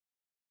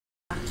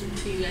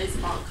to you guys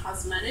about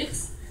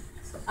cosmetics.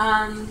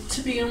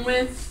 To begin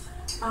with,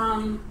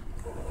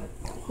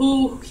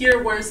 who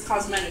here wears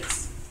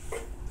cosmetics?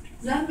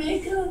 Is that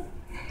makeup?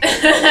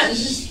 I'm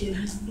just kidding.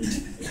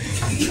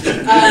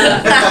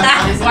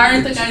 Why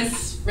aren't the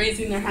guys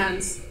raising their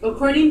hands?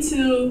 According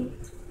to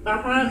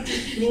Baha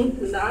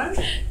Muhlar,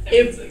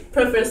 a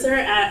professor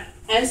at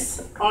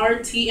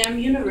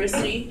SRTM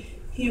University,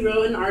 he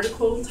wrote an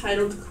article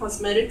titled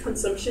 "Cosmetic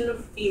Consumption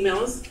of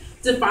Females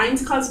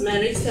Defines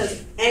Cosmetics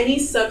as any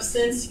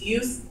substance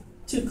used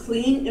to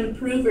clean,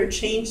 improve, or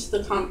change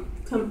the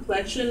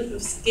complexion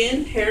of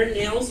skin, hair,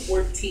 nails,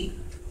 or teeth."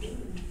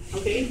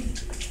 Okay?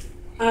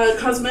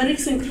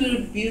 Cosmetics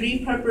include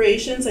beauty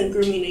preparations and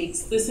grooming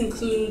aids. This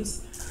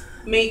includes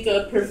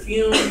makeup,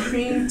 perfume,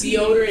 cream,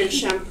 deodorant,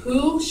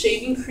 shampoo,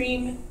 shaving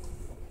cream,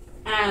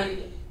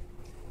 and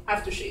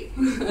aftershave.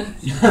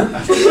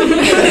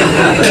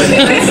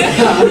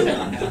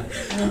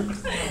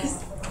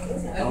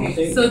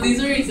 Okay, so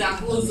these are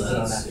examples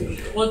of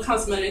what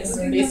cosmetics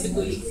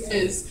basically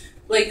is.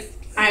 Like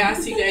I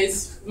asked you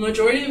guys,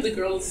 majority of the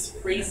girls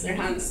raised their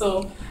hands.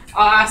 So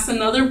I'll ask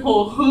another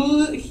poll: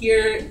 who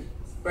here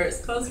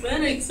wears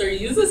cosmetics or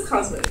uses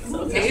cosmetics?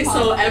 Okay,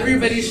 so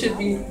everybody should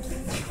be.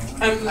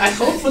 I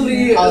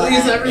hopefully at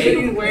least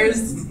everybody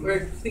wears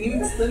or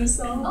cleans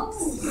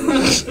themselves.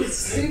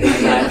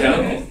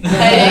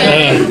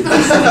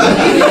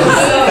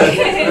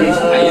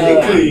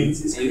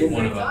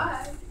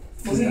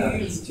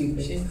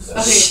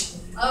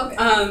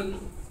 Okay.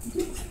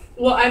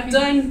 Well, I've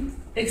done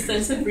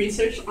extensive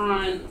research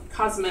on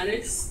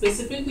cosmetics,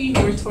 specifically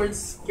more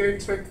towards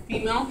geared toward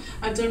female.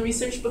 I've done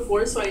research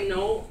before, so I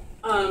know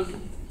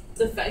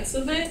the effects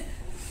of it.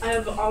 I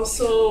have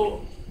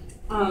also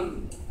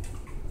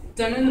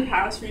done in the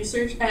past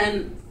research,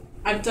 and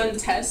I've done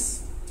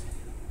tests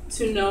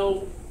to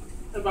know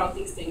about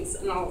these things,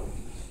 and I'll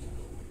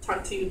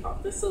talk to you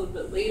about this a little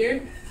bit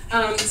later.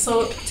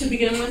 So to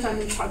begin with, I'm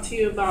going to talk to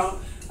you about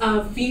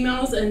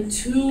females and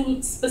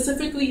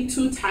specifically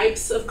two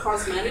types of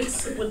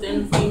cosmetics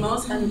within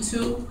females and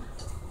two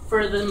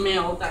for the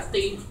male that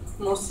they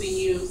mostly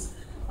use.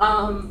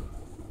 And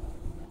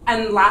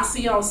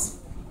lastly, I'll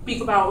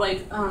speak about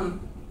what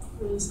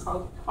is it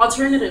called?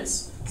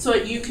 Alternatives, so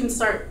that you can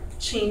start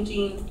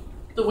changing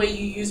the way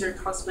you use your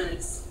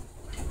cosmetics.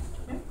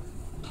 Okay.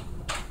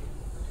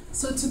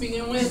 So to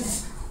begin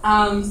with,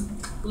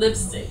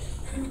 lipstick.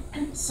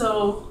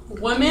 So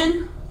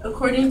women,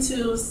 according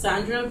to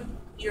Sandra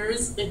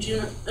Bures,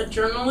 a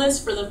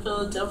journalist for the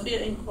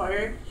Philadelphia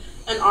Inquirer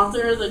and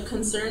author of The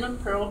Concern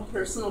of Pearl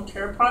personal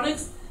care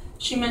products,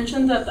 she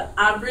mentioned that the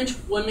average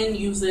woman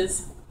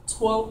uses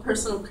 12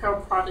 personal care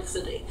products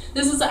a day.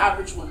 This is the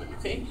average woman,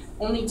 okay?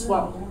 Only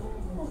 12.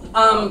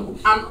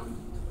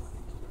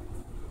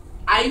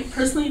 I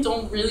personally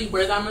don't really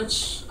wear that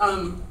much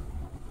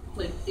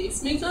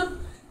face makeup,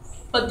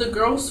 but the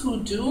girls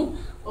who do,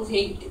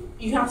 okay,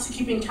 you have to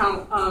keep in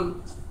count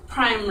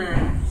primer.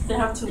 They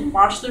have to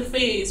wash their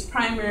face,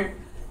 primer,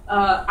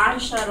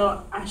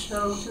 eyeshadow,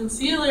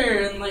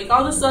 concealer, and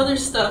all this other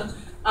stuff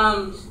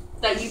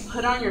that you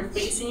put on your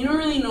face, and you don't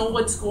really know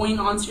what's going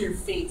on to your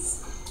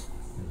face.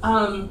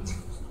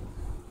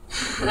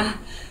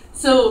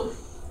 So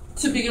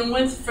to begin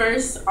with,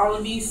 first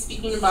I'll be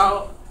speaking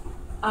about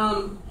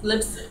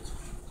lipstick.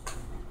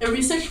 A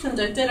research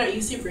conducted at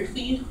UC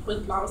Berkeley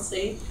with Lao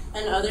Tse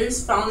and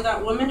others found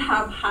that women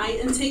have high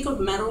intake of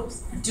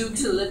metals due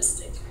to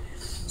lipstick.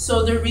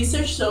 So the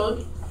research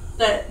showed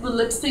that the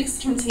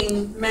lipsticks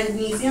contain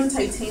magnesium,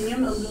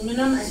 titanium,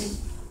 aluminum, and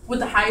with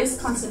the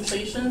highest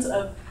concentrations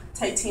of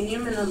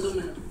titanium and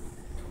aluminum.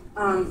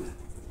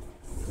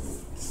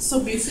 So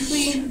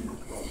basically,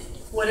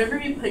 whatever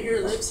you put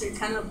your lips, you're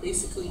kind of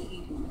basically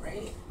eating,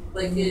 right?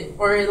 It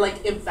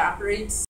evaporates